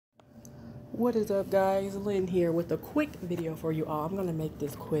What is up, guys? Lynn here with a quick video for you all. I'm gonna make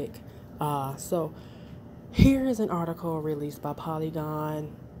this quick. So here is an article released by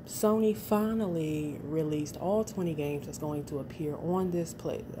Polygon. Sony finally released all 20 games that's going to appear on this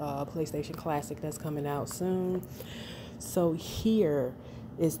PlayStation Classic that's coming out soon. So here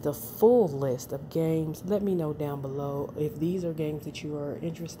is the full list of games. Let me know down below if these are games that you are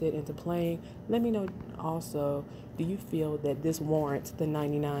interested into playing. Let me know also, do you feel that this warrants the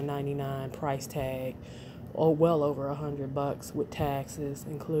 $99.99 price tag, or well over $100 with taxes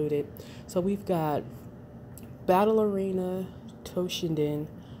included? So we've got Battle Arena, Toshinden,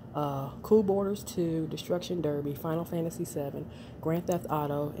 Cool Borders 2, Destruction Derby, Final Fantasy 7, Grand Theft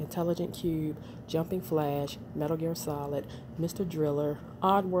Auto, Intelligent Cube, Jumping Flash, Metal Gear Solid, Mr. Driller,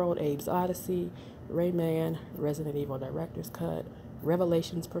 Oddworld Abe's Odyssey, Rayman, Resident Evil Director's Cut,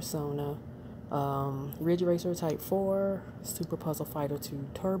 Revelations Persona, Ridge Racer Type 4, Super Puzzle Fighter 2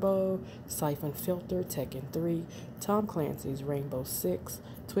 Turbo, Siphon Filter, Tekken 3, Tom Clancy's Rainbow Six,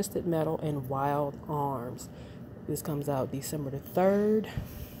 Twisted Metal, and Wild Arms. This comes out December the 3rd.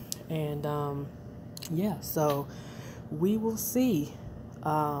 And yeah, so we will see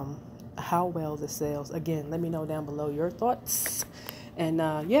how well this sells. Again, let me know down below your thoughts. And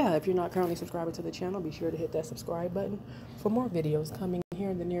yeah, if you're not currently subscribed to the channel, be sure to hit that subscribe button for more videos coming here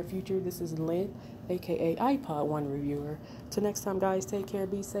in the near future. This is Lynn, aka iPod One Reviewer. Till next time, guys, take care,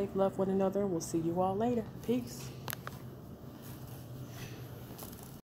 be safe, love one another. We'll see you all later. Peace.